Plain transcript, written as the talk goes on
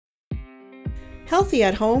Healthy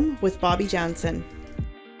at Home with Bobbi Janzen.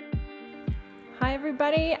 Hi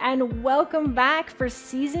everybody, and welcome back for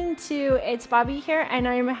season 2. It's Bobbi here, and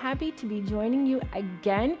I'm happy to be joining you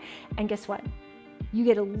again. And guess what? You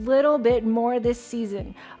get a little bit more this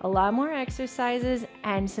season, a lot more exercises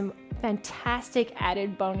and some fantastic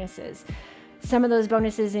added bonuses. Some of those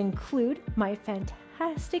bonuses include my fantastic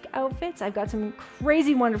outfits. I've got some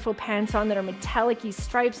crazy wonderful pants on that are metallic-y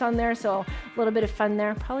stripes on there, so a little bit of fun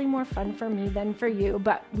there. Probably more fun for me than for you,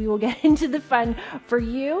 but we will get into the fun for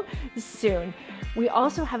you soon. We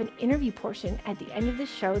also have an interview portion at the end of the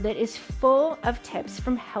show that is full of tips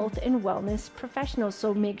from health and wellness professionals,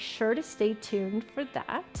 so make sure to stay tuned for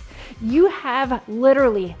that. You have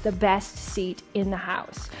literally the best seat in the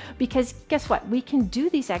house, because guess what? We can do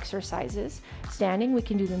these exercises standing, we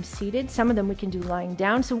can do them seated, some of them we can do lying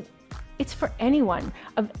down, so it's for anyone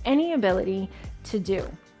of any ability to do.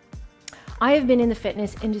 I have been in the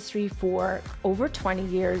fitness industry for over 20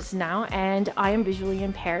 years now, and I am visually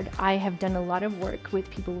impaired. I have done a lot of work with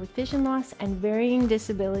people with vision loss and varying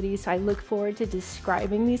disabilities, so I look forward to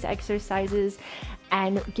describing these exercises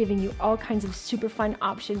and giving you all kinds of super fun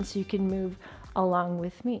options so you can move along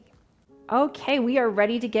with me. Okay, we are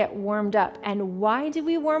ready to get warmed up. And why do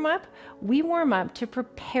we warm up? We warm up to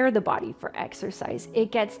prepare the body for exercise.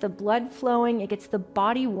 It gets the blood flowing, it gets the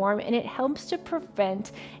body warm, and it helps to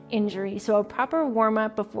prevent injury. So a proper warm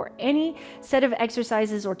up before any set of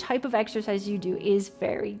exercises or type of exercise you do is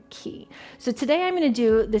very key. So today I'm going to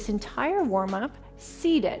do this entire warm up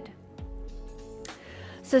seated.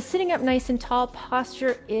 So sitting up nice and tall,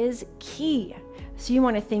 posture is key. So you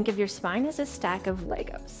want to think of your spine as a stack of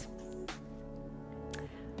Legos.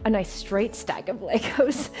 A nice straight stack of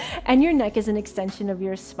Legos, and your neck is an extension of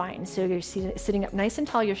your spine. So you're sitting up nice and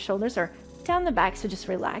tall, your shoulders are down the back, so just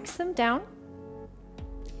relax them down.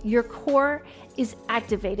 Your core is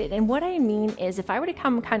activated, and what I mean is if I were to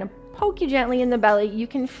come kind of poke you gently in the belly, you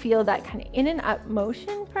can feel that kind of in and up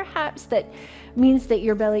motion perhaps. That means that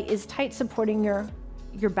your belly is tight, supporting your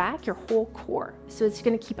back, your whole core. So it's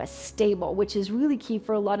going to keep us stable, which is really key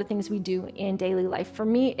for a lot of things we do in daily life. For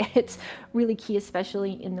me, it's really key,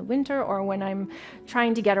 especially in the winter or when I'm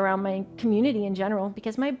trying to get around my community in general,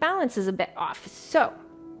 because my balance is a bit off. So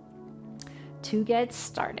to get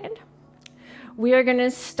started, we are going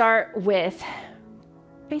to start with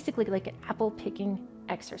basically like an apple picking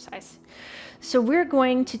exercise. So we're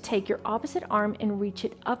going to take your opposite arm and reach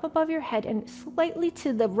it up above your head and slightly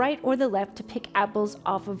to the right or the left to pick apples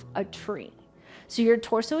off of a tree. So your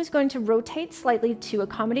torso is going to rotate slightly to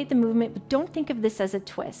accommodate the movement, but don't think of this as a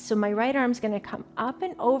twist. So my right arm is going to come up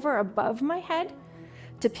and over above my head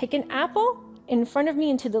to pick an apple in front of me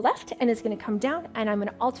and to the left, and it's going to come down, and I'm going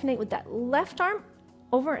to alternate with that left arm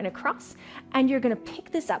over and across, and you're going to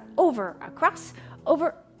pick this up over, across,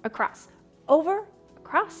 over, across, over,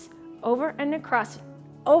 across, over and across,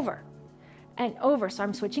 over and over. So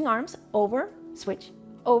I'm switching arms, over, switch,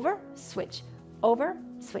 over, switch, over,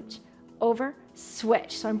 switch, over,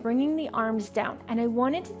 switch. So I'm bringing the arms down, and I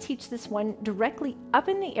wanted to teach this one directly up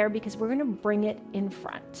in the air because we're going to bring it in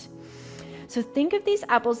front. So think of these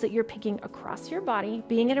apples that you're picking across your body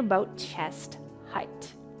being at about chest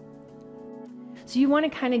height. So you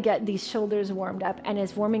want to kind of get these shoulders warmed up, and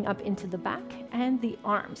as warming up into the back and the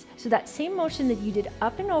arms. So that same motion that you did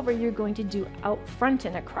up and over, you're going to do out front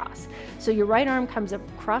and across. So your right arm comes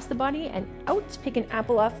across the body and out, pick an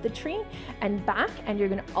apple off the tree and back, and you're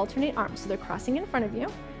going to alternate arms. So they're crossing in front of you,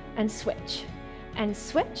 and switch, and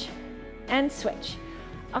switch, and switch.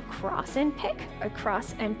 Across and pick,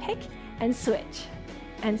 across and pick, and switch,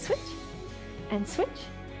 and switch, and switch,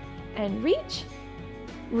 and reach,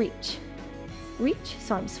 reach. Reach.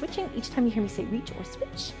 So I'm switching. Each time you hear me say reach or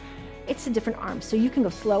switch, it's a different arm. So you can go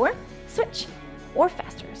slower, switch, or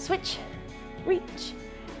faster, switch, reach,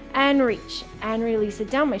 and release it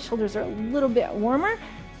down. My shoulders are a little bit warmer,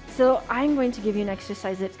 so I'm going to give you an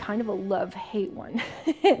exercise that's kind of a love-hate one.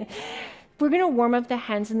 We're going to warm up the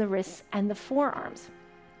hands and the wrists and the forearms.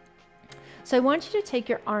 So I want you to take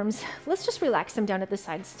your arms, let's just relax them down at the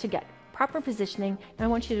sides to get proper positioning. Now I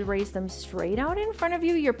want you to raise them straight out in front of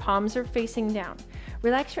you. Your palms are facing down.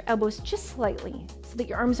 Relax your elbows just slightly so that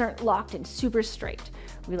your arms aren't locked and super straight.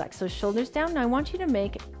 Relax those shoulders down. Now I want you to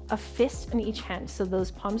make a fist in each hand. So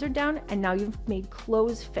those palms are down, and now you've made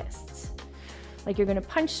closed fists. Like you're going to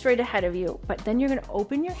punch straight ahead of you, but then you're going to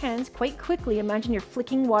open your hands quite quickly. Imagine you're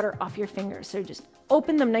flicking water off your fingers. So just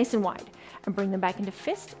open them nice and wide and bring them back into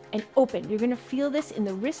fist and open. You're going to feel this in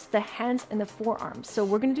the wrists, the hands, and the forearms. So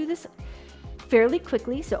we're going to do this fairly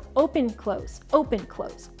quickly. So open, close, open,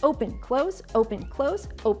 close, open, close, open, close,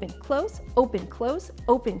 open, close, open, close,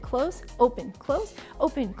 open, close, open, close,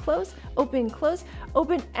 open, close, open, close,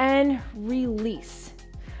 open, and release.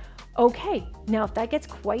 Okay, now if that gets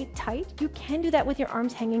quite tight, you can do that with your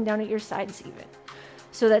arms hanging down at your sides even.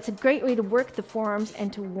 So that's a great way to work the forearms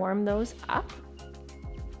and to warm those up.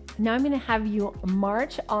 Now I'm going to have you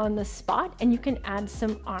march on the spot, and you can add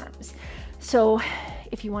some arms. So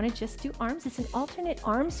if you want to just do arms, it's an alternate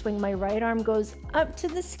arm swing. My right arm goes up to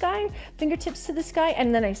the sky, fingertips to the sky,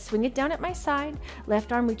 and then I swing it down at my side.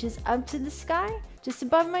 Left arm reaches up to the sky, just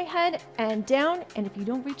above my head and down. And if you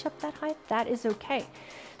don't reach up that high, that is okay.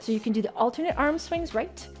 So you can do the alternate arm swings,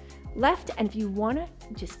 right, left, and if you want to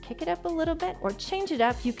just kick it up a little bit or change it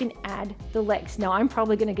up, you can add the legs. Now I'm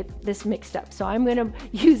probably going to get this mixed up, so I'm going to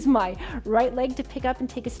use my right leg to pick up and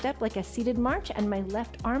take a step like a seated march, and my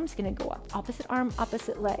left arm's going to go up. Opposite arm,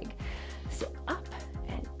 opposite leg. So up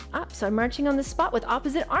and up. So I'm marching on the spot with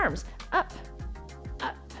opposite arms. Up,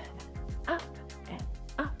 up, up, and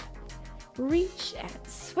up. Reach and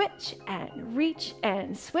switch and reach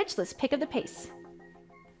and switch. Let's pick up the pace.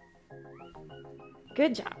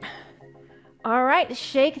 Good job. All right,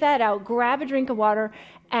 shake that out, grab a drink of water,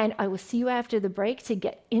 and I will see you after the break to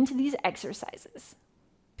get into these exercises.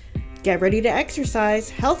 Get ready to exercise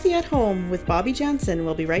healthy at home with Bobbi Janzen.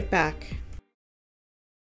 We'll be right back.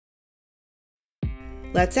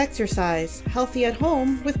 Let's exercise healthy at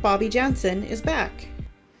home with Bobbi Janzen is back.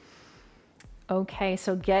 Okay,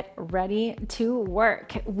 so get ready to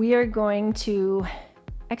work. We are going to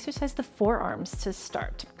exercise the forearms to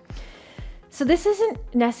start. So this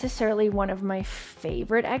isn't necessarily one of my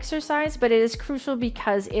favorite exercises, but it is crucial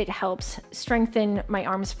because it helps strengthen my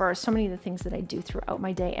arms for so many of the things that I do throughout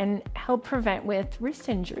my day and help prevent with wrist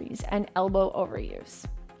injuries and elbow overuse.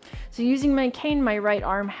 So using my cane, my right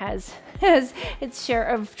arm has its share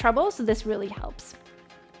of trouble, so this really helps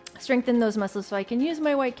strengthen those muscles so I can use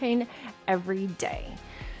my white cane every day.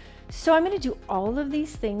 So I'm going to do all of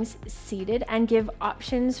these things seated and give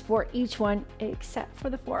options for each one except for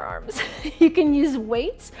the forearms. You can use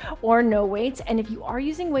weights or no weights. And if you are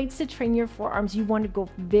using weights to train your forearms, you want to go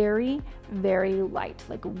very, very light,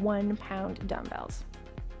 like 1 pound dumbbells.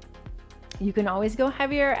 You can always go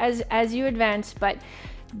heavier as you advance, but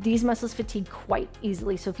these muscles fatigue quite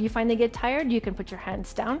easily. So if you find they get tired, you can put your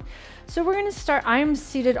hands down. So we're going to start. I'm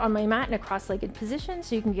seated on my mat in a cross-legged position,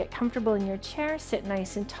 so you can get comfortable in your chair, sit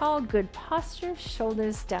nice and tall, good posture,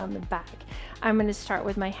 shoulders down the back. I'm going to start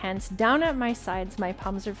with my hands down at my sides. My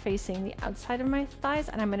palms are facing the outside of my thighs,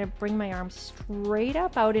 and I'm going to bring my arms straight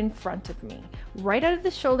up out in front of me, right out of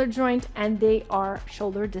the shoulder joint, and they are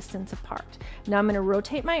shoulder distance apart. Now I'm going to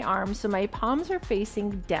rotate my arms so my palms are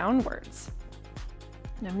facing downwards.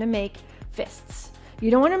 And I'm going to make fists.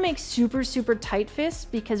 You don't want to make super, super tight fists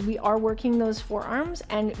because we are working those forearms.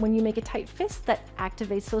 And when you make a tight fist, that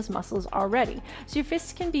activates those muscles already. So your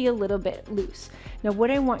fists can be a little bit loose. Now,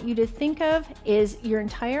 what I want you to think of is your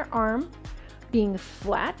entire arm being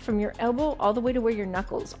flat from your elbow all the way to where your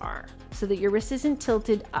knuckles are so that your wrist isn't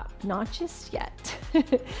tilted up, not just yet.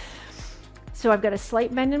 So I've got a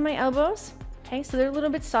slight bend in my elbows. Okay, so they're a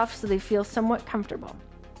little bit soft so they feel somewhat comfortable.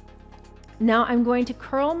 Now I'm going to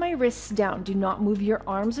curl my wrists down. Do not move your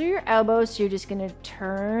arms or your elbows. So you're just going to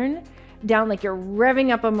turn down like you're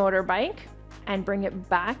revving up a motorbike and bring it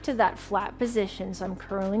back to that flat position. So I'm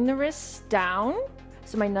curling the wrists down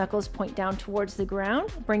so my knuckles point down towards the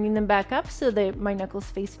ground, bringing them back up so that my knuckles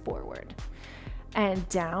face forward. And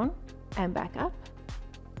down and back up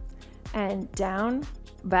and down,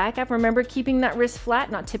 back up. Remember keeping that wrist flat,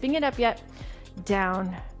 not tipping it up yet.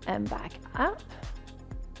 Down and back up.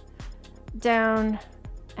 Down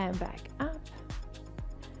and back up,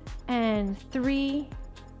 and 3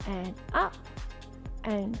 and up,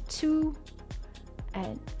 and 2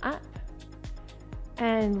 and up,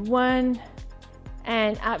 and 1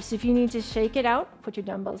 and up. So if you need to shake it out, put your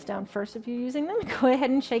dumbbells down first if you're using them. Go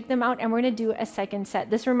ahead and shake them out, and we're going to do a second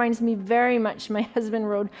set. This reminds me very much, my husband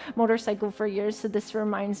rode motorcycle for years, so this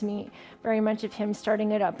reminds me very much of him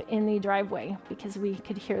starting it up in the driveway because we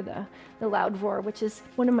could hear the loud roar, which is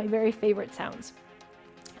one of my very favorite sounds.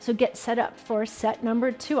 So get set up for set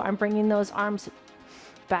number 2. I'm bringing those arms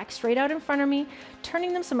back straight out in front of me,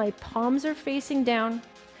 turning them so my palms are facing down,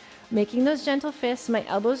 making those gentle fists. My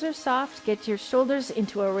elbows are soft. Get your shoulders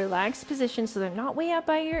into a relaxed position so they're not way up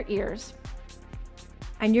by your ears.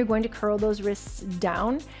 And you're going to curl those wrists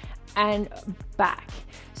down and back.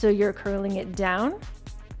 So you're curling it down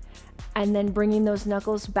and then bringing those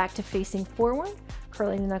knuckles back to facing forward,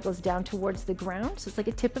 curling the knuckles down towards the ground. So it's like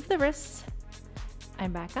a tip of the wrists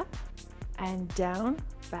and back up and down,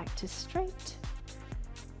 back to straight,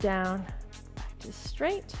 down, back to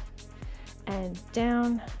straight, and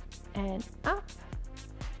down and up,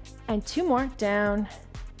 and 2 more, down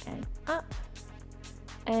and up,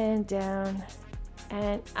 and down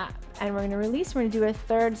and up. And we're going to release. We're going to do a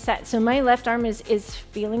 3rd set. So my left arm is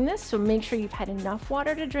feeling this, so make sure you've had enough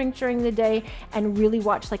water to drink during the day, and really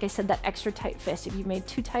watch, like I said, that extra tight fist. If you made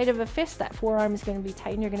too tight of a fist, that forearm is going to be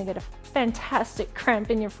tight and you're going to get a fantastic cramp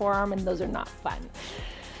in your forearm, and those are not fun.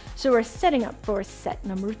 So we're setting up for set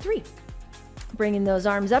number 3. Bringing those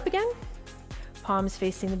arms up again, palms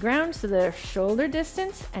facing the ground so they're shoulder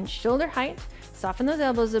distance and shoulder height. Soften those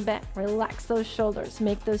elbows a bit, relax those shoulders,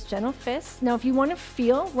 make those gentle fists. Now, if you want to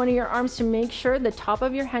feel one of your arms to make sure the top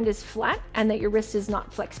of your hand is flat and that your wrist is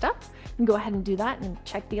not flexed up, you can go ahead and do that and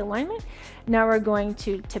check the alignment. Now we're going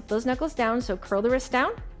to tip those knuckles down, so curl the wrist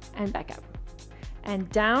down and back up, and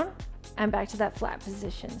down and back to that flat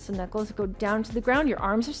position. So knuckles go down to the ground, your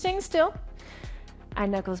arms are staying still,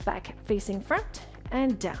 and knuckles back facing front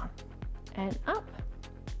and down and up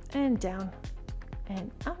and down and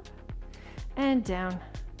up and down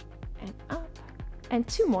and up, and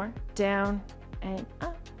 2 more, down and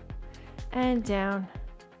up and down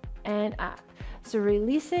and up. So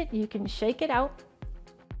release it, you can shake it out.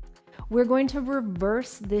 We're going to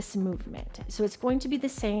reverse this movement. So it's going to be the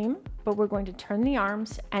same, but we're going to turn the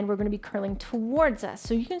arms and we're going to be curling towards us.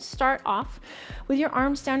 So you can start off with your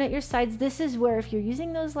arms down at your sides. This is where, if you're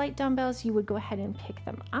using those light dumbbells, you would go ahead and pick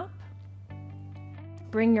them up.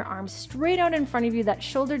 Bring your arms straight out in front of you, that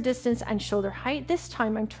shoulder distance and shoulder height. This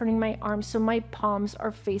time I'm turning my arms so my palms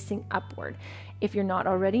are facing upward. If you're not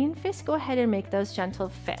already in fists, go ahead and make those gentle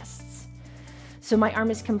fists. So my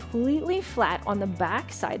arm is completely flat on the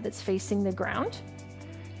back side that's facing the ground,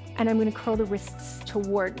 and I'm going to curl the wrists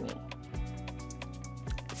toward me.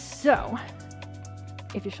 So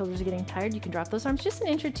if your shoulders are getting tired, you can drop those arms just an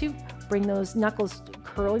inch or 2. Bring those knuckles,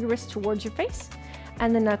 curl your wrists towards your face,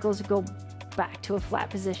 and the knuckles go back to a flat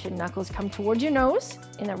position. Knuckles come towards your nose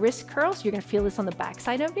in a wrist curl. So you're going to feel this on the back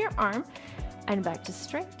side of your arm, and back to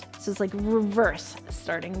straight. So it's like reverse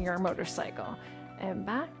starting your motorcycle, and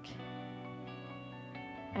back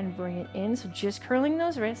and bring it in. So just curling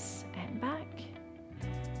those wrists and back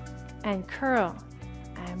and curl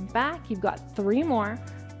and back. You've got 3 more.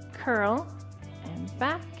 Curl and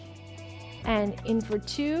back and in for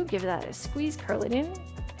 2. Give that a squeeze, curl it in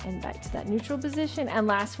and back to that neutral position. And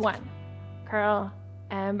last one. Curl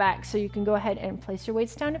and back. So you can go ahead and place your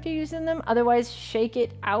weights down if you're using them. Otherwise, shake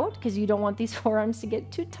it out because you don't want these forearms to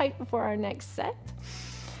get too tight before our next set.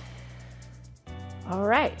 All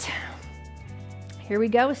right, here we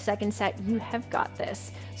go. 2nd set. You have got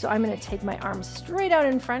this. So I'm going to take my arms straight out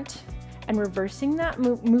in front and reversing that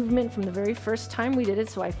movement from the very first time we did it.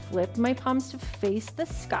 So I flipped my palms to face the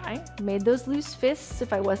sky, made those loose fists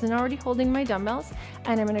if I wasn't already holding my dumbbells,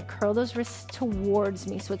 and I'm going to curl those wrists towards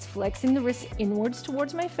me. So it's flexing the wrists inwards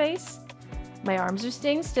towards my face. My arms are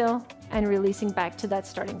staying still and releasing back to that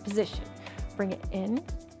starting position. Bring it in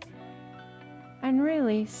and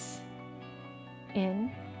release,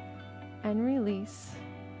 in and release,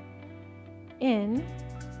 in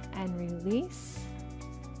and release,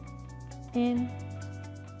 in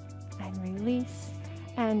and release,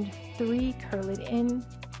 and 3, curl it in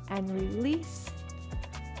and release,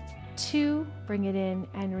 2, bring it in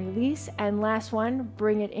and release, and last one,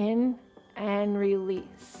 bring it in and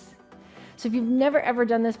release. So if you've never ever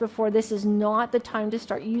done this before, this is not the time to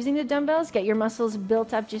start using the dumbbells. Get your muscles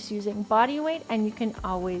built up just using body weight, and you can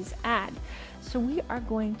always add. So we are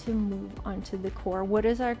going to move on to the core. What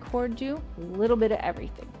does our core do? A little bit of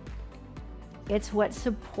everything. It's what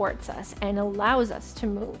supports us and allows us to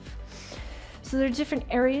move. So there are different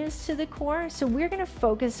areas to the core. So we're going to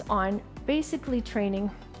focus on basically training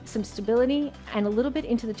some stability and a little bit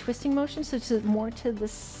into the twisting motion, so it's more to the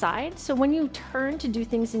side. So when you turn to do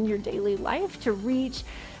things in your daily life, to reach,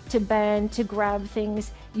 to bend, to grab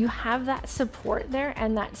things, you have that support there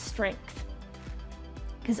and that strength.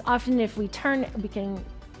 Because often if we turn, we can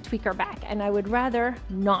tweak our back, and I would rather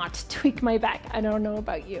not tweak my back. I don't know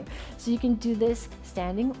about you. So you can do this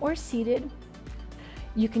standing or seated.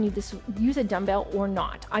 You can use a dumbbell or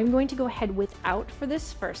not. I'm going to go ahead without for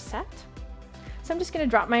this first set. So I'm just going to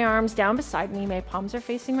drop my arms down beside me. My palms are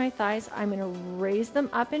facing my thighs. I'm going to raise them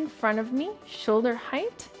up in front of me, shoulder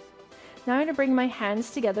height. Now I'm going to bring my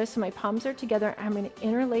hands together so my palms are together. I'm going to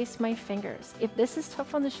interlace my fingers. If this is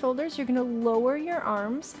tough on the shoulders, you're going to lower your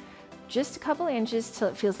arms just a couple inches till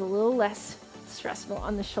it feels a little less stressful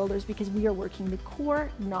on the shoulders, because we are working the core,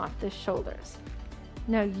 not the shoulders.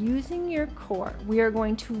 Now using your core, we are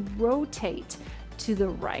going to rotate to the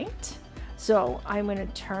right. So I'm going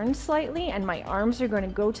to turn slightly and my arms are going to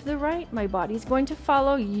go to the right. My body's going to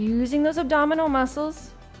follow using those abdominal muscles.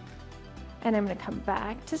 And I'm going to come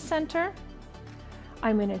back to center.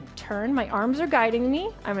 I'm going to turn. My arms are guiding me.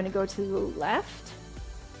 I'm going to go to the left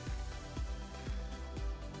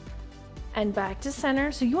and back to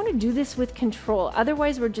center. So you want to do this with control.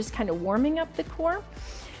 Otherwise, we're just kind of warming up the core.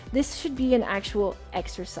 This should be an actual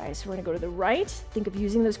exercise. So we're going to go to the right. Think of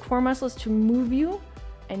using those core muscles to move you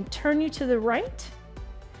and turn you to the right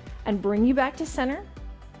and bring you back to center.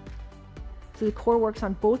 So the core works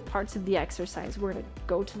on both parts of the exercise. We're going to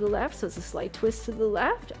go to the left, so it's a slight twist to the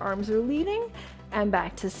left, arms are leading, and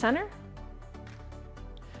back to center,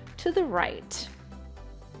 to the right,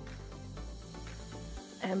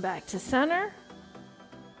 and back to center,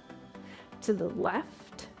 to the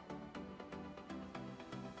left,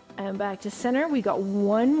 and back to center. We got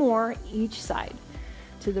one more each side,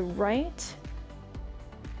 to the right,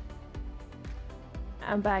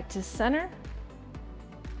 and back to center,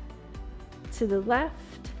 to the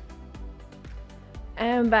left,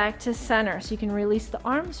 and back to center. So you can release the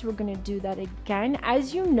arms. We're going to do that again.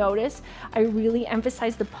 As you notice, I really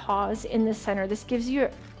emphasize the pause in the center. This gives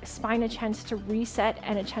your spine a chance to reset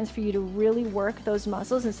and a chance for you to really work those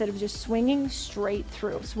muscles instead of just swinging straight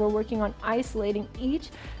through. So we're working on isolating each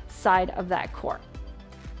side of that core.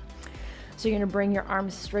 So you're going to bring your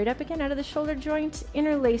arms straight up again out of the shoulder joint,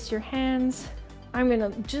 interlace your hands. I'm going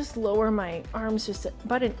to just lower my arms just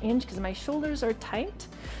about an inch because my shoulders are tight.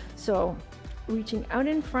 So reaching out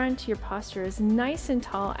in front, your posture is nice and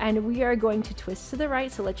tall, and we are going to twist to the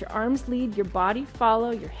right. So let your arms lead, your body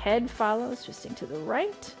follow, your head follows, twisting to the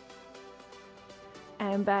right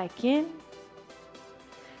and back in,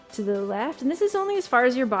 to the left. And this is only as far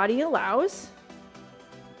as your body allows,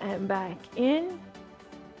 and back in,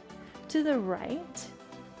 to the right,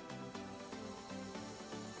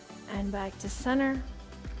 and back to center,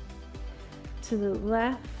 to the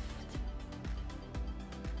left,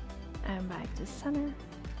 and back to center,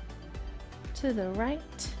 to the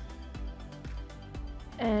right,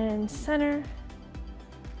 and center,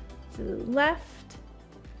 to the left.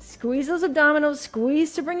 Squeeze those abdominals,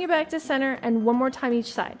 squeeze to bring you back to center, and one more time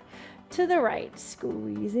each side. To the right,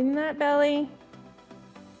 squeezing that belly,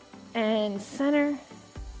 and center,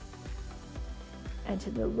 and to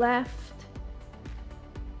the left,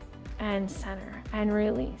 and center, and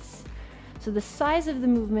release. So the size of the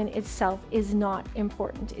movement itself is not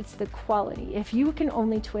important, it's the quality. If you can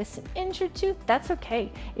only twist an inch or two, that's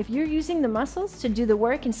okay. If you're using the muscles to do the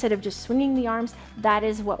work instead of just swinging the arms, that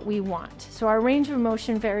is what we want. So our range of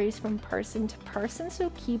motion varies from person to person,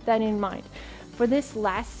 so keep that in mind. For this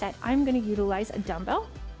last set, I'm going to utilize a dumbbell.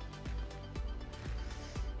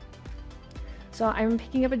 So I'm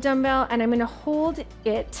picking up a dumbbell and I'm going to hold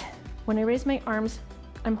it when I raise my arms.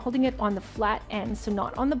 I'm holding it on the flat end, so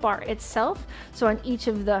not on the bar itself, so on each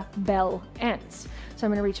of the bell ends. So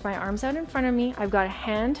I'm going to reach my arms out in front of me. I've got a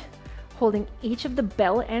hand holding each of the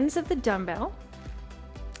bell ends of the dumbbell.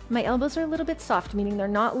 My elbows are a little bit soft, meaning they're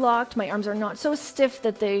not locked. My arms are not so stiff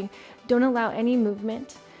that they don't allow any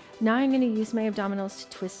movement. Now I'm going to use my abdominals to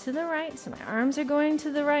twist to the right, so my arms are going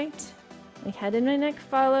to the right. My head and my neck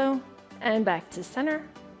follow, and back to center.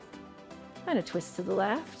 And a twist to the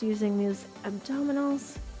left using these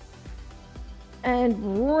abdominals, and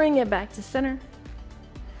bring it back to center,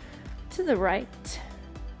 to the right,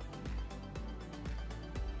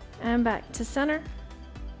 and back to center,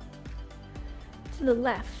 to the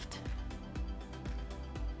left,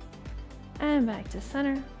 and back to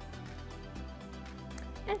center,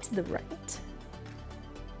 and to the right,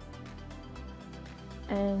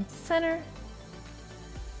 and center,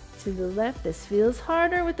 to the left. This feels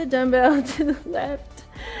harder with the dumbbell. To the left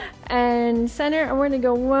and center, and we're going to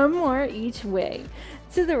go one more each way.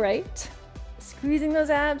 To the right, squeezing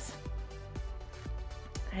those abs,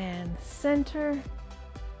 and center,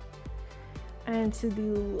 and to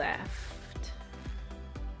the left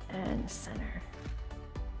and center.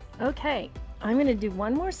 Okay, I'm going to do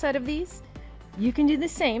one more set of these. You can do the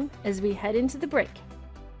same as we head into the break.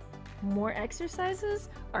 More exercises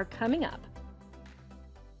are coming up.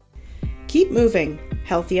 Keep moving.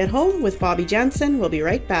 Healthy at Home with Bobbi Janzen will be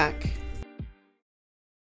right back.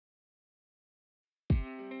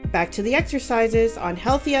 Back to the exercises on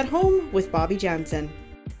Healthy at Home with Bobbi Janzen.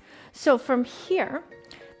 So from here,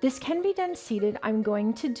 this can be done seated. I'm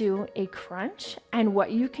going to do a crunch, and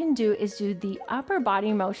what you can do is do the upper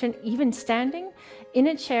body motion, even standing in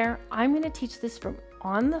a chair. I'm going to teach this from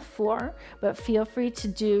on the floor, but feel free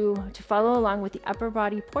to follow along with the upper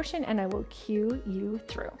body portion, and I will cue you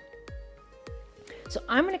through. So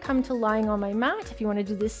I'm going to come to lying on my mat. If you want to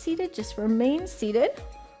do this seated, just remain seated.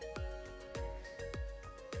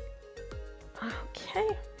 Okay.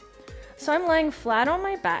 So I'm lying flat on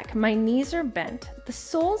my back. My knees are bent. The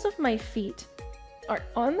soles of my feet are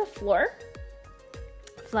on the floor.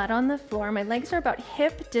 Flat on the floor. My legs are about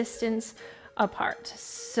hip distance apart.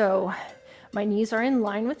 So my knees are in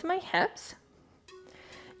line with my hips.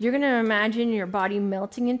 You're going to imagine your body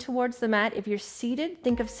melting in towards the mat. If you're seated,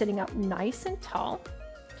 think of sitting up nice and tall.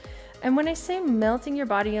 And when I say melting your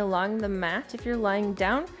body along the mat, if you're lying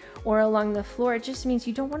down or along the floor, it just means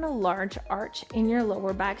you don't want a large arch in your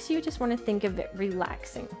lower back. So you just want to think of it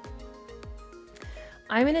relaxing.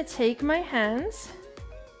 I'm going to take my hands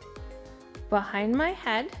behind my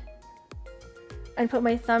head and put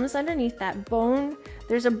my thumbs underneath that bone.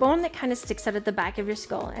 There's a bone that kind of sticks out at the back of your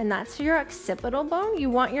skull, and that's your occipital bone. You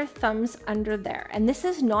want your thumbs under there. And this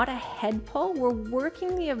is not a head pull. We're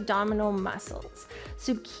working the abdominal muscles.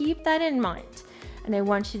 So keep that in mind. And I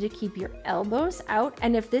want you to keep your elbows out.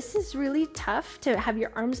 And if this is really tough to have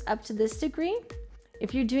your arms up to this degree,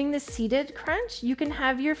 if you're doing the seated crunch, you can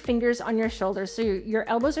have your fingers on your shoulders. So your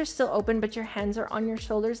elbows are still open, but your hands are on your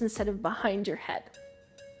shoulders instead of behind your head.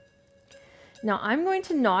 Now I'm going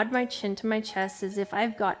to nod my chin to my chest as if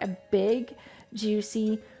I've got a big,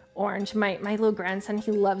 juicy orange. My little grandson,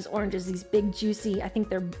 he loves oranges, these big, juicy, I think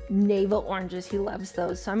they're navel oranges. He loves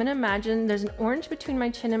those. So I'm going to imagine there's an orange between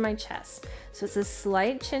my chin and my chest. So it's a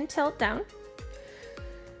slight chin tilt down.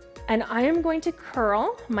 And I am going to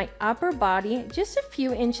curl my upper body just a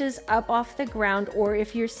few inches up off the ground, or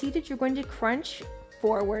if you're seated, you're going to crunch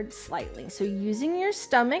forward slightly. So using your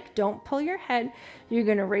stomach, don't pull your head. You're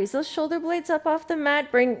going to raise those shoulder blades up off the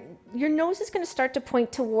mat. Bring your nose is going to start to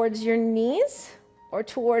point towards your knees or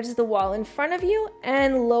towards the wall in front of you,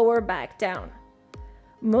 and lower back down.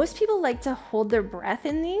 Most people like to hold their breath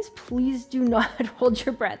in these. Please do not hold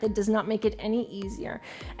your breath. It does not make it any easier.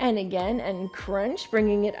 And again, and crunch,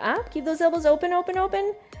 bringing it up. Keep those elbows open, open,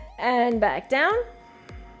 open, and back down.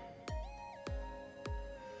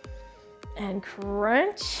 And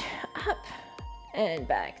crunch up and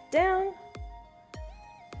back down.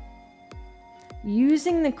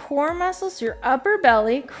 Using the core muscles, your upper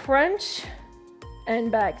belly, crunch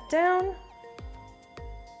and back down.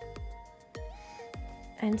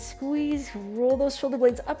 And squeeze, roll those shoulder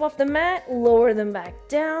blades up off the mat, lower them back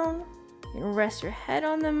down. You rest your head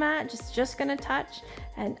on the mat, just gonna touch,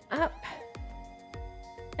 and up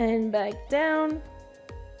and back down.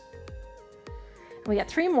 And we got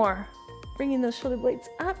 3 more. Bringing those shoulder blades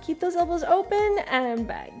up, keep those elbows open, and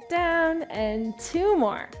back down, and 2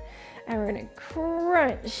 more. And we're gonna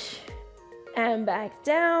crunch and back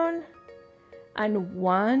down, and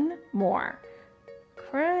 1 more.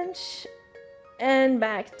 Crunch and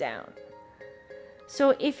back down.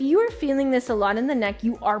 So if you are feeling this a lot in the neck,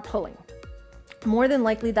 you are pulling. More than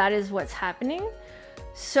likely that is what's happening.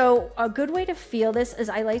 So a good way to feel this is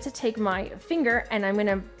I like to take my finger and I'm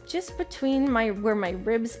gonna just between where my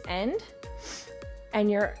ribs end and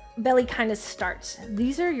your belly kind of starts.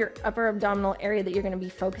 These are your upper abdominal area that you're gonna be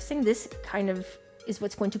focusing. This kind of is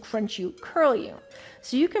what's going to crunch you, curl you.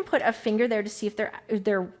 So you can put a finger there to see if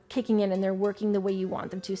they're kicking in and they're working the way you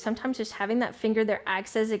want them to. Sometimes just having that finger there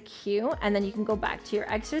acts as a cue, and then you can go back to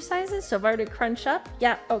your exercises. So if I were to crunch up,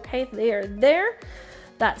 yeah, okay, they are there.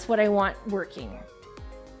 That's what I want working.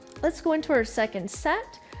 Let's go into our second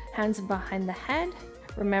set. Hands behind the head.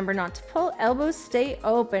 Remember not to pull. Elbows stay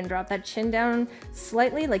open. Drop that chin down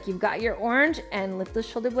slightly like you've got your orange, and lift the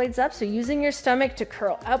shoulder blades up. So using your stomach to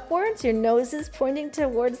curl upwards, your nose is pointing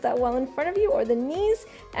towards that wall in front of you or the knees,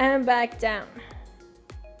 and back down.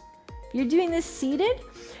 If you're doing this seated,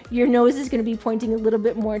 your nose is going to be pointing a little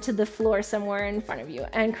bit more to the floor somewhere in front of you,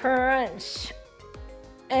 and crunch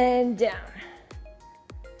and down.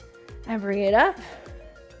 And bring it up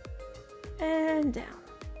and down.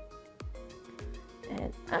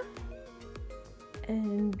 And up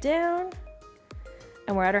and down,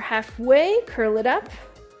 and we're at our halfway. Curl it up,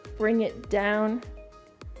 bring it down.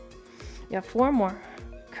 You have 4 more.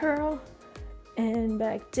 Curl and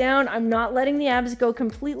back down. I'm not letting the abs go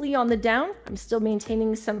completely on the down. I'm still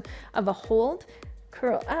maintaining some of a hold.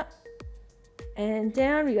 Curl up and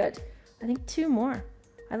down. We got, I think, 2 more.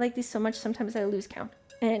 I like these so much, sometimes I lose count.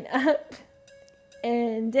 And up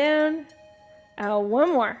and down. 1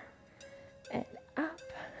 more. Up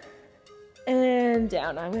and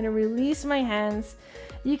down. I'm going to release my hands.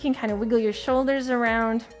 You can kind of wiggle your shoulders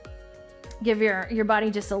around. Give your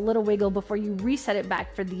body just a little wiggle before you reset it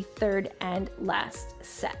back for the 3rd and last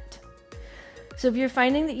set. So if you're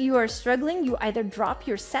finding that you are struggling, you either drop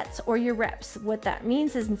your sets or your reps. What that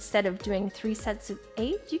means is instead of doing 3 sets of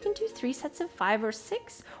 8, you can do 3 sets of 5 or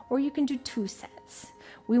 6, or you can do 2 sets.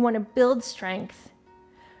 We want to build strength,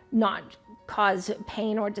 not cause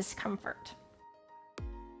pain or discomfort.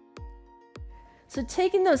 So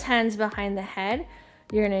taking those hands behind the head,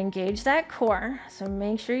 you're going to engage that core. So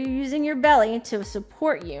make sure you're using your belly to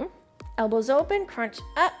support you. Elbows open, crunch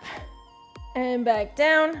up and back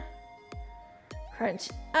down. Crunch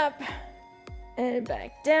up and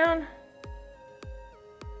back down.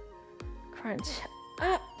 Crunch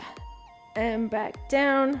up and back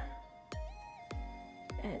down.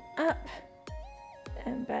 And up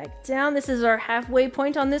and back down. This is our halfway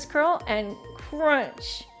point on this curl. And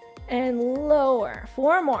crunch and lower.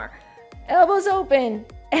 4 more. Elbows open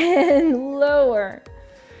and lower.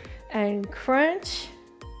 And crunch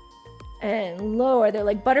and lower. They're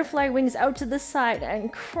like butterfly wings out to the side.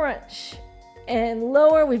 And crunch and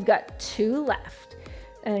lower. We've got 2 left.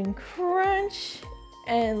 And crunch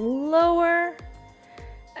and lower.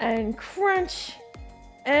 And crunch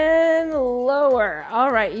and lower.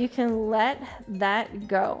 All right, you can let that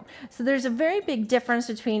go. So there's a very big difference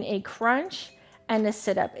between a crunch and a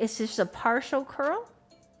sit-up. It's just a partial curl.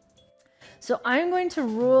 So I'm going to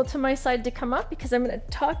roll to my side to come up because I'm going to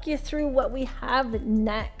talk you through what we have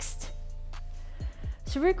next.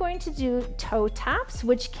 So we're going to do toe taps,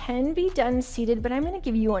 which can be done seated, but I'm going to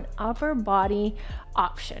give you an upper body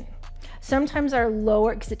option. Sometimes our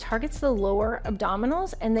lower, because it targets the lower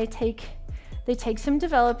abdominals, and they take some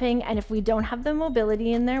developing, and if we don't have the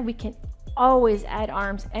mobility in there, we can always add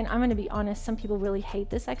arms. And I'm going to be honest, some people really hate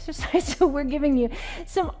this exercise, so we're giving you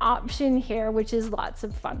some option here, which is lots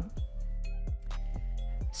of fun.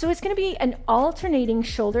 So it's going to be an alternating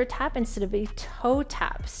shoulder tap instead of a toe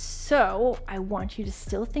tap. So I want you to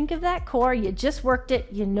still think of that core. You just worked it.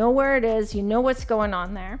 You know where it is. You know what's going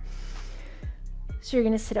on there. So you're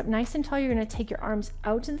going to sit up nice and tall. You're going to take your arms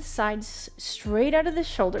out to the sides, straight out of the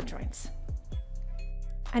shoulder joints.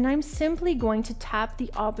 And I'm simply going to tap the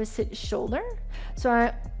opposite shoulder.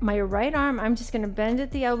 So my right arm, I'm just going to bend at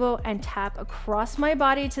the elbow and tap across my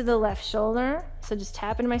body to the left shoulder. So just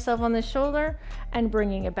tapping myself on the shoulder and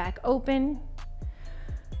bringing it back open.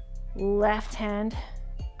 Left hand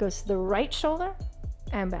goes to the right shoulder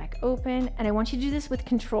and back open. And I want you to do this with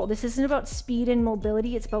control. This isn't about speed and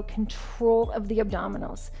mobility. It's about control of the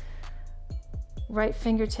abdominals. Right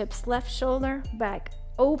fingertips, left shoulder, back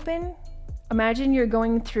open. Imagine you're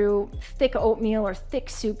going through thick oatmeal or thick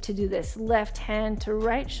soup to do this. Left hand to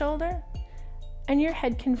right shoulder, and your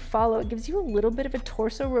head can follow. It gives you a little bit of a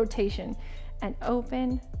torso rotation. And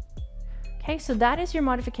open. Okay, so that is your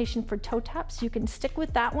modification for toe taps. You can stick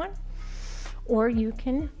with that one, or you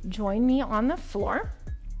can join me on the floor.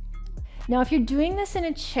 Now, if you're doing this in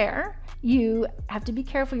a chair, you have to be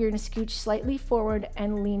careful. You're going to scooch slightly forward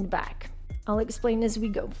and lean back. I'll explain as we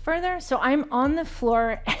go further. So I'm on the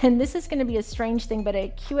floor, and this is going to be a strange thing, but I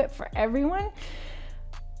cue it for everyone.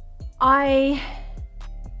 I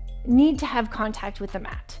need to have contact with the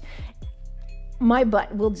mat. My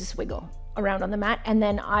butt will just wiggle around on the mat, and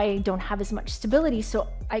then I don't have as much stability. So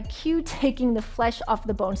I cue taking the flesh off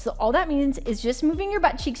the bone. So all that means is just moving your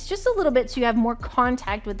butt cheeks just a little bit so you have more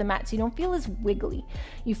contact with the mat, so you don't feel as wiggly.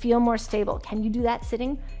 You feel more stable. Can you do that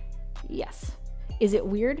sitting? Yes. Is it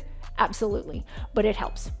weird? Absolutely, but it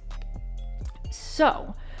helps.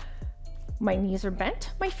 So my knees are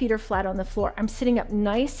bent, my feet are flat on the floor. I'm sitting up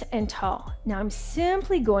nice and tall. Now I'm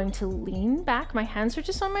simply going to lean back. My hands are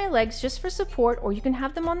just on my legs just for support, or you can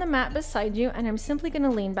have them on the mat beside you, and I'm simply going to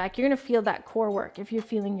lean back. You're going to feel that core work. If you're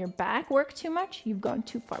feeling your back work too much, you've gone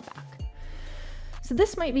too far back. So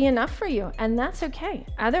this might be enough for you, and that's okay.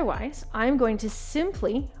 Otherwise, I'm going to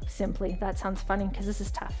simply, that sounds funny because this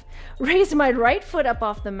is tough, raise my right foot up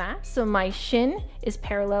off the mat so my shin is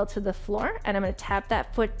parallel to the floor, and I'm going to tap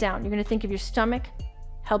that foot down. You're going to think of your stomach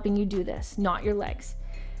helping you do this, not your legs.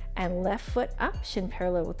 And left foot up, shin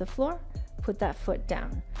parallel with the floor, put that foot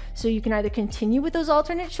down. So you can either continue with those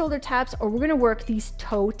alternate shoulder taps, or we're going to work these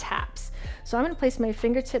toe taps. So I'm going to place my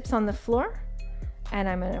fingertips on the floor, and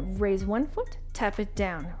I'm going to raise one foot, tap it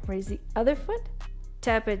down, raise the other foot,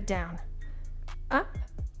 tap it down, up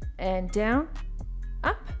and down,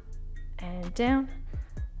 up and down,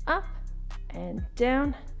 up and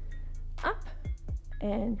down, up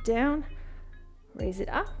and down, raise it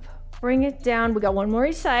up, bring it down. We got one more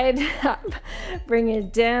each side, up, bring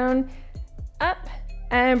it down, up,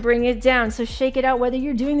 and bring it down. So shake it out, whether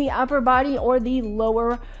you're doing the upper body or the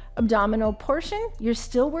lower abdominal portion, you're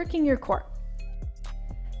still working your core.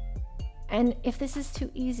 And if this is too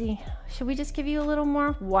easy, should we just give you a little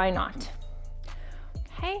more? Why not?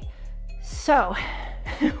 Okay, so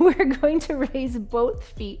we're going to raise both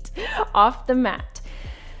feet off the mat.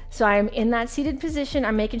 So I'm in that seated position.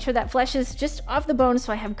 I'm making sure that flesh is just off the bone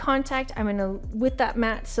so I have contact. I'm gonna, with that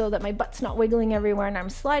mat so that my butt's not wiggling everywhere and I'm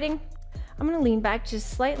sliding. I'm gonna lean back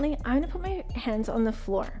just slightly. I'm gonna put my hands on the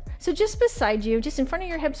floor. So just beside you, just in front of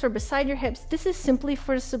your hips or beside your hips, this is simply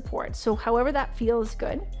for support. So however that feels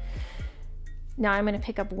good. Now I'm going to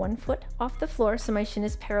pick up one foot off the floor so my shin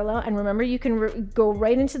is parallel. And remember, you can go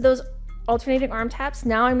right into those alternating arm taps.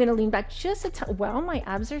 Now I'm going to lean back just a well, my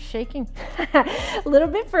abs are shaking. A little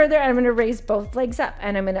bit further, and I'm going to raise both legs up,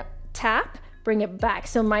 and I'm going to tap, bring it back.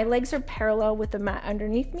 So my legs are parallel with the mat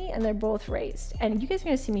underneath me, and they're both raised. And you guys are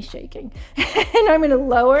going to see me shaking. And I'm going to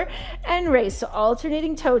lower and raise. So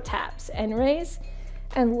alternating toe taps, and raise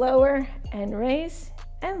and lower and raise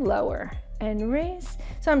and lower and raise.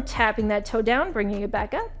 So I'm tapping that toe down, bringing it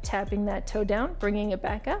back up, tapping that toe down, bringing it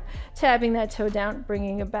back up, tapping that toe down,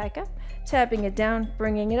 bringing it back up, tapping it down,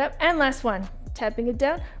 bringing it up, and last one, tapping it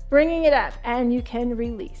down, bringing it up, and you can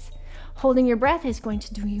release. Holding your breath is going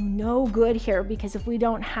to do you no good here, because if we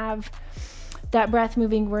don't have that breath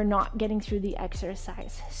moving, we're not getting through the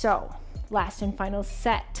exercise. So last and final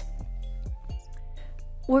set.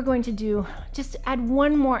 We're going to do, just add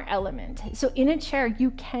one more element. So in a chair,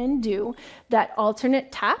 you can do that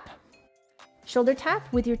alternate tap, shoulder tap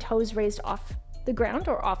with your toes raised off the ground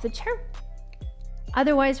or off the chair.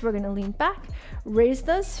 Otherwise, we're going to lean back, raise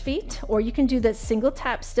those feet, or you can do the single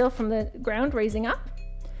tap still from the ground, raising up.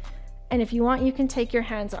 And if you want, you can take your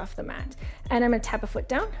hands off the mat. And I'm going to tap a foot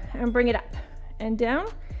down and bring it up and down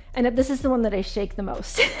and up. This is the one that I shake the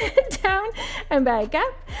most. Down and back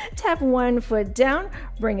up. Tap one foot down,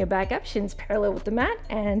 bring it back up, shins parallel with the mat,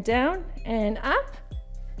 and down and up.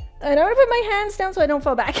 I don't want to put my hands down so I don't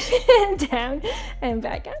fall back. And down and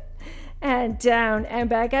back up, and down and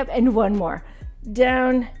back up, and one more.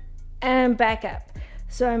 Down and back up.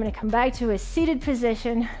 So I'm going to come back to a seated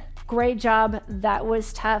position. Great job. That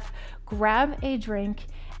was tough. Grab a drink,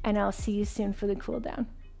 and I'll see you soon for the cool down.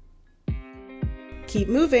 Keep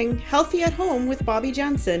moving. Healthy at Home with Bobbi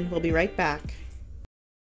Janzen. We'll be right back.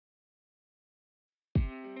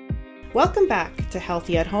 Welcome back to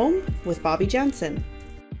Healthy at Home with Bobbi Janzen.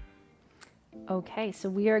 Okay, so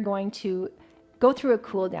we are going to go through a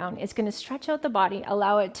cool down. It's going to stretch out the body,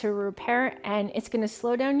 allow it to repair, and it's going to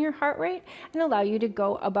slow down your heart rate and allow you to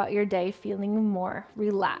go about your day feeling more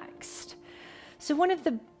relaxed. So one of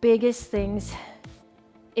the biggest things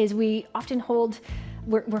is we often hold,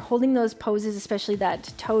 we're holding those poses, especially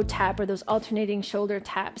that toe tap or those alternating shoulder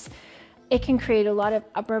taps. It can create a lot of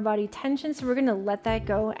upper body tension, so we're going to let that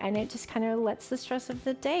go, and it just kind of lets the stress of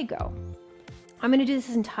the day go. I'm going to do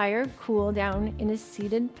this entire cool down in a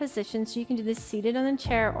seated position. So you can do this seated on the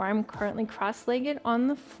chair, or I'm currently cross-legged on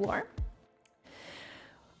the floor.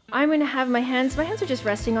 I'm going to have my hands are just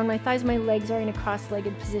resting on my thighs. My legs are in a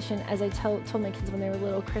cross-legged position, as I told my kids when they were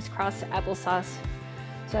little, crisscross applesauce.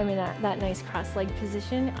 So I'm in that nice cross-legged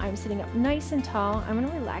position. I'm sitting up nice and tall. I'm going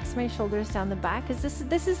to relax my shoulders down the back, because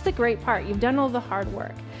this is the great part. You've done all the hard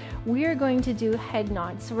work. We are going to do head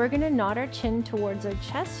nods. So we're going to nod our chin towards our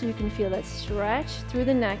chest so you can feel that stretch through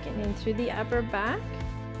the neck and in through the upper back.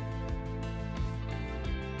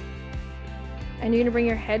 And you're going to bring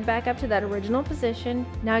your head back up to that original position.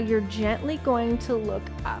 Now you're gently going to look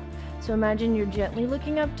up. So imagine you're gently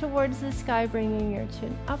looking up towards the sky, bringing your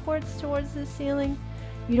chin upwards towards the ceiling.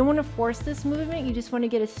 You don't want to force this movement. You just want to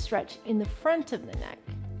get a stretch in the front of the neck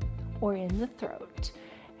or in the throat.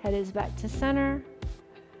 Head is back to center.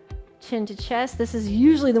 Chin to chest. This is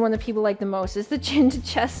usually the one that people like the most, is the chin to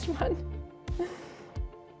chest one.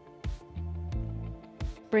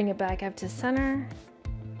 Bring it back up to center.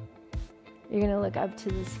 You're going to look up to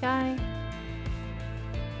the sky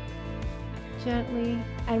gently,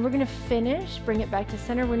 and we're going to finish, bring it back to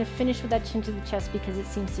center. We're going to finish with that chin to the chest because it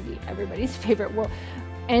seems to be everybody's favorite. We'll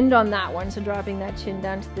end on that one, so dropping that chin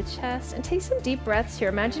down to the chest, and take some deep breaths here.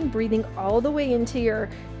 Imagine breathing all the way into your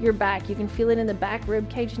back. You can feel it in the back rib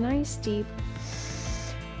cage. Nice deep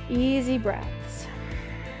easy breaths,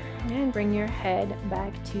 and bring your head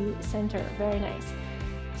back to center. Very nice.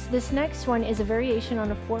 So this next one is a variation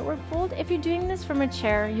on a forward fold. If you're doing this from a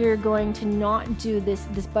chair, you're going to not do this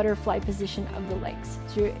butterfly position of the legs.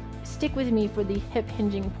 So stick with me for the hip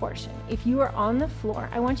hinging portion. If you are on the floor,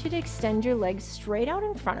 I want you to extend your legs straight out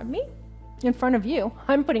in front of me, in front of you.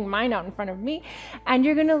 I'm putting mine out in front of me, and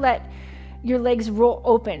you're going to let your legs roll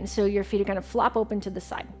open, so your feet are going to flop open to the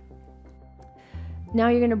side. Now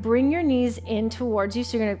you're going to bring your knees in towards you,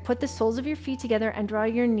 so you're going to put the soles of your feet together and draw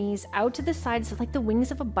your knees out to the sides, so like the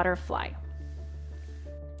wings of a butterfly,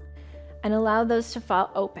 and allow those to fall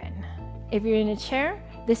open. If you're in a chair,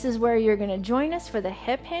 this is where you're going to join us for the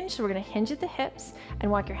hip hinge. So we're going to hinge at the hips and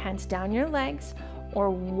walk your hands down your legs, or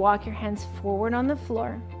walk your hands forward on the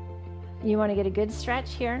floor. You want to get a good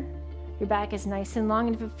stretch here. Your back is nice and long,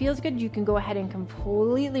 and if it feels good, you can go ahead and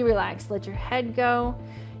completely relax. Let your head go,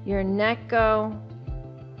 your neck go,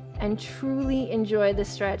 and truly enjoy the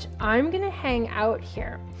stretch. I'm gonna hang out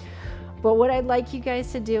here. But what I'd like you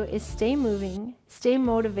guys to do is stay moving, stay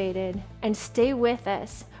motivated, and stay with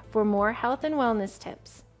us for more health and wellness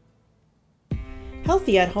tips.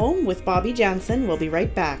 Healthy at Home with Bobbi Janzen will be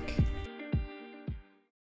right back.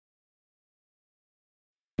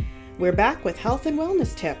 We're back with health and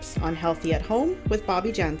wellness tips on Healthy at Home with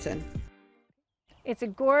Bobbi Janzen. It's a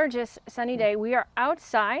gorgeous sunny day. We are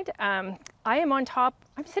outside. I'm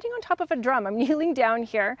sitting on top of a drum. I'm kneeling down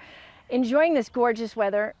here, enjoying this gorgeous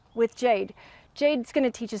weather with Jade. Jade's going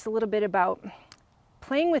to teach us a little bit about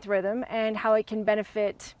playing with rhythm and how it can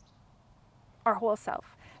benefit our whole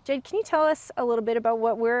self. Jade, can you tell us a little bit about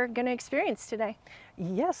what we're going to experience today?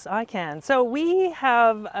 Yes, I can. So we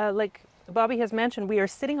have, like Bobbi has mentioned, we are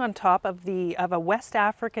sitting on top of a West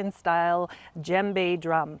African style djembe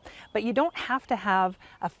drum. But you don't have to have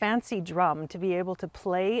a fancy drum to be able to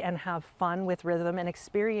play and have fun with rhythm and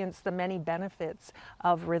experience the many benefits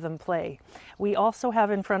of rhythm play. We also have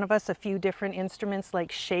in front of us a few different instruments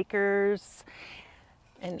like shakers,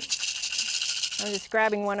 and I'm just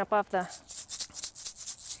grabbing one up off the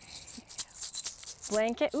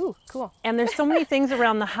blanket. Ooh, cool. And there's so many things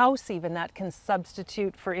around the house even that can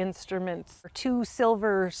substitute for instruments. 2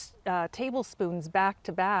 silver tablespoons back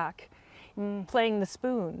to back, playing the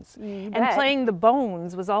spoons. And playing the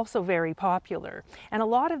bones was also very popular. And a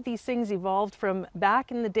lot of these things evolved from back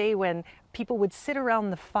in the day when people would sit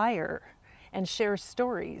around the fire and share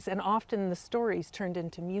stories, and often the stories turned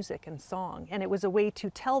into music and song. And it was a way to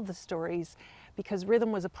tell the stories because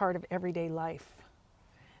rhythm was a part of everyday life.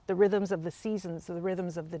 The rhythms of the seasons, the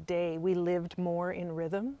rhythms of the day, we lived more in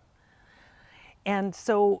rhythm. And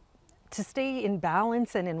so to stay in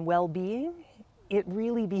balance and in well-being, it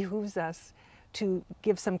really behooves us to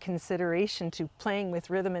give some consideration to playing with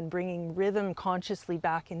rhythm and bringing rhythm consciously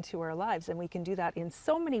back into our lives. And we can do that in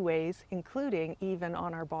so many ways, including even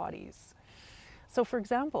on our bodies. So for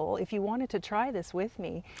example, if you wanted to try this with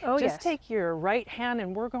me, just take your right hand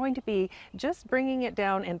and we're going to be just bringing it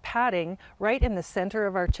down and patting right in the center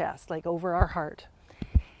of our chest, like over our heart.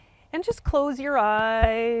 And just close your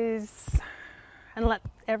eyes and let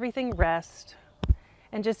everything rest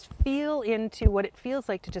and just feel into what it feels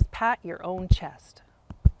like to just pat your own chest.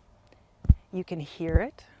 You can hear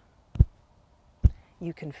it.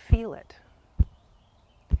 You can feel it.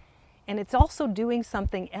 And it's also doing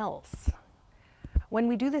something else. When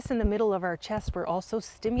we do this in the middle of our chest, we're also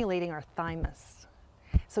stimulating our thymus.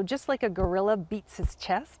 So just like a gorilla beats his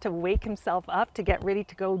chest to wake himself up, to get ready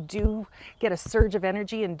to go get a surge of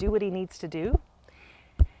energy and do what he needs to do,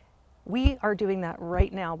 we are doing that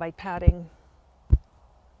right now by patting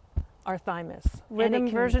our thymus. Rhythm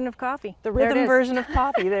version of coffee. The rhythm version of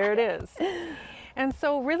coffee, there it is. And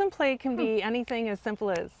so rhythm play can be anything as simple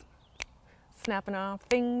as snapping off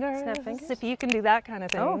fingers. Snap fingers? If you can do that kind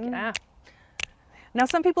of thing. Oh, yeah. Now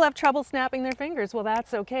some people have trouble snapping their fingers. Well,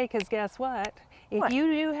 that's okay, because guess what? If you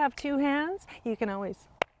do have 2 hands, you can always.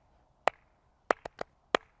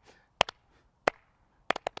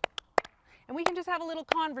 And we can just have a little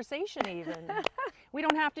conversation even. We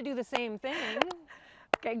don't have to do the same thing.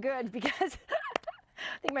 Okay, good, because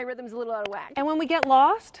I think my rhythm's a little out of whack. And when we get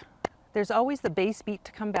lost, there's always the bass beat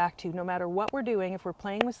to come back to, no matter what we're doing. If we're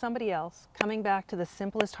playing with somebody else, coming back to the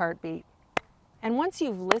simplest heartbeat. And once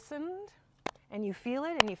you've listened, and you feel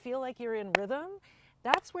it, and you feel like you're in rhythm,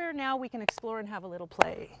 that's where now we can explore and have a little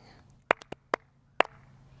play.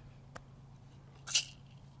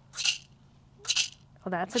 Oh,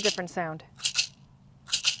 that's a different sound.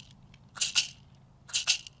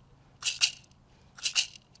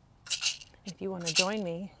 If you want to join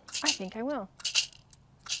me. I think I will.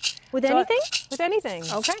 With anything? With anything.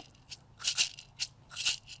 Okay.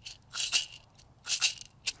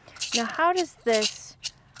 Now, how does this,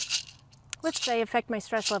 let's say, affect my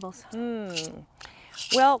stress levels?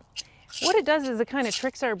 Well, what it does is it kind of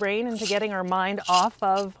tricks our brain into getting our mind off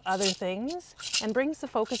of other things and brings the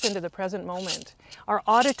focus into the present moment. Our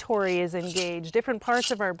auditory is engaged, different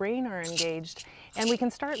parts of our brain are engaged, and we can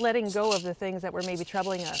start letting go of the things that were maybe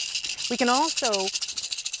troubling us. We can also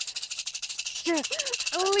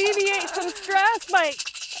just alleviate some stress by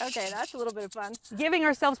Okay, that's a little bit of fun. giving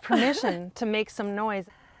ourselves permission to make some noise.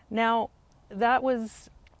 Now, that was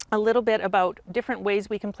a little bit about different ways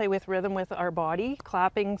we can play with rhythm with our body,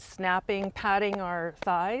 clapping, snapping, patting our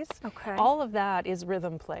thighs. Okay. All of that is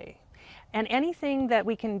rhythm play. And anything that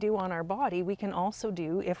we can do on our body, we can also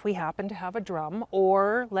do if we happen to have a drum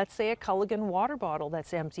or, let's say, a Culligan water bottle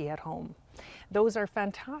that's empty at home. Those are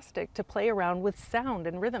fantastic to play around with sound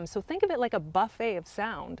and rhythm. So think of it like a buffet of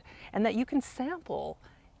sound, and that you can sample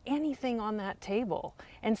anything on that table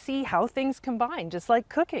and see how things combine, just like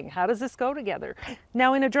cooking. How does this go together?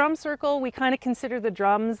 Now in a drum circle, we kind of consider the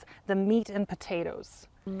drums the meat and potatoes.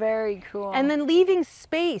 Very cool. And then leaving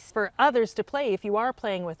space for others to play if you are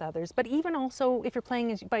playing with others, but even also if you're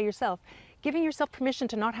playing by yourself, giving yourself permission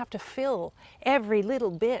to not have to fill every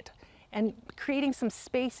little bit, and creating some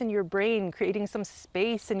space in your brain, creating some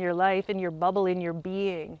space in your life, in your bubble, in your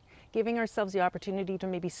being. Giving ourselves the opportunity to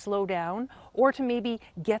maybe slow down or to maybe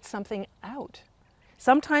get something out.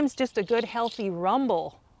 Sometimes just a good healthy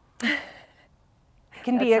rumble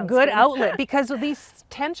can be a good outlet, because these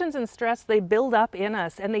tensions and stress, they build up in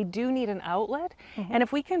us and they do need an outlet. And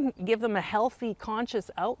if we can give them a healthy,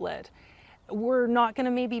 conscious outlet, we're not going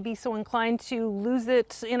to maybe be so inclined to lose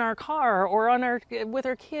it in our car or on with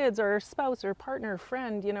our kids or our spouse or partner,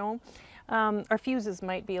 friend, you know. Our fuses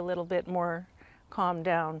might be a little bit more calm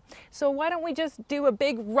down. So why don't we just do a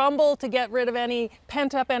big rumble to get rid of any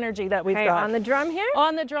pent-up energy that we've got. On the drum here?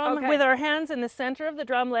 On the drum, with our hands in the center of the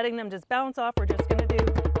drum, letting them just bounce off. We're just gonna do.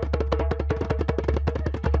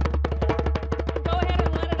 Go ahead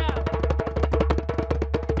and let it out.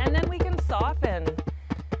 And then we can soften.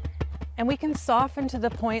 And we can soften to the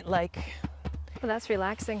point like... Well, that's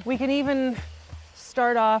relaxing. We can even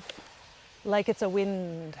start off like it's a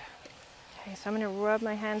wind. Okay, so I'm going to rub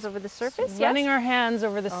my hands over the surface. Running our hands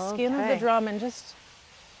over the skin of the drum and just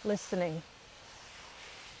listening.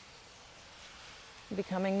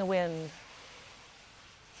 Becoming the wind.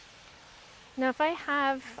 Now, if I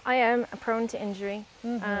am prone to injury,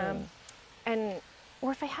 or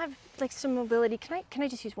if I have like some mobility, can I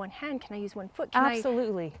just use one hand? Can I use one foot?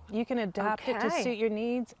 Absolutely. You can adapt it to suit your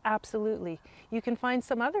needs. Absolutely. You can find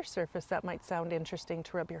some other surface that might sound interesting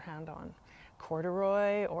to rub your hand on.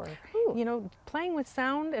 Corduroy, or you know, playing with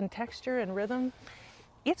sound and texture and rhythm.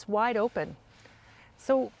 It's wide open.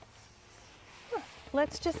 So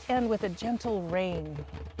let's just end with a gentle rain.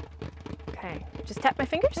 Okay, just tap my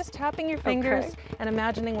fingers? Just tapping your fingers and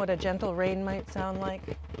imagining what a gentle rain might sound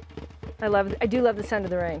like. I do love the sound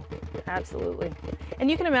of the rain. Absolutely. And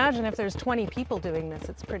you can imagine if there's 20 people doing this,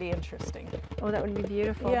 it's pretty interesting. Oh, that would be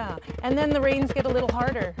beautiful. Yeah, and then the rains get a little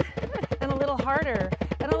harder, and a little harder,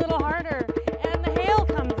 and a little harder, and the hail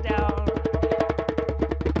comes down.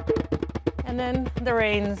 And then the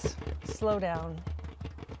rains slow down,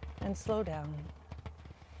 and slow down.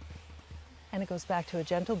 And it goes back to a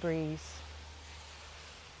gentle breeze.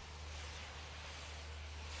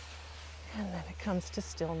 And then it comes to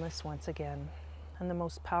stillness once again. And the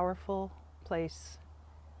most powerful place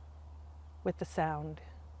with the sound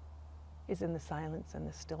is in the silence and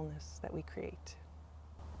the stillness that we create.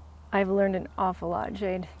 I've learned an awful lot,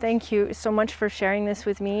 Jade. Thank you so much for sharing this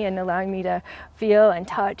with me and allowing me to feel and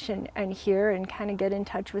touch and hear and kind of get in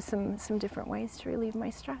touch with some different ways to relieve my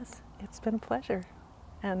stress. It's been a pleasure.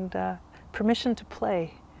 And permission to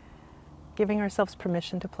play. Giving ourselves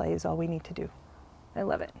permission to play is all we need to do. I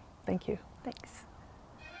love it. Thank you. Thanks.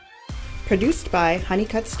 Produced by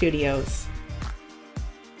Honeycut Studios.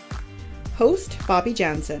 Host Bobbi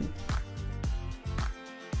Janzen.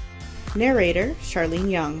 Narrator Charlene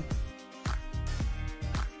Young.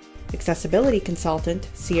 Accessibility Consultant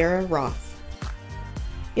Sierra Roth.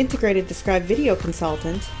 Integrated Described Video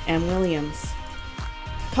Consultant M. Williams.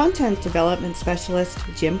 Content Development Specialist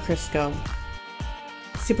Jim Crisco.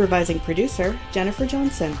 Supervising Producer Jennifer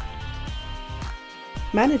Johnson.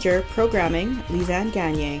 Manager Programming Lisanne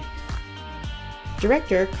Gagne.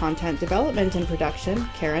 Director Content Development and Production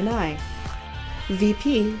Kara Nye.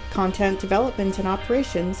 VP Content Development and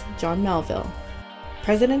Operations John Melville.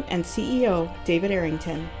 President and CEO David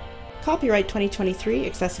Arrington. Copyright 2023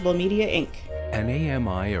 Accessible Media Inc. An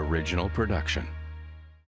AMI original production.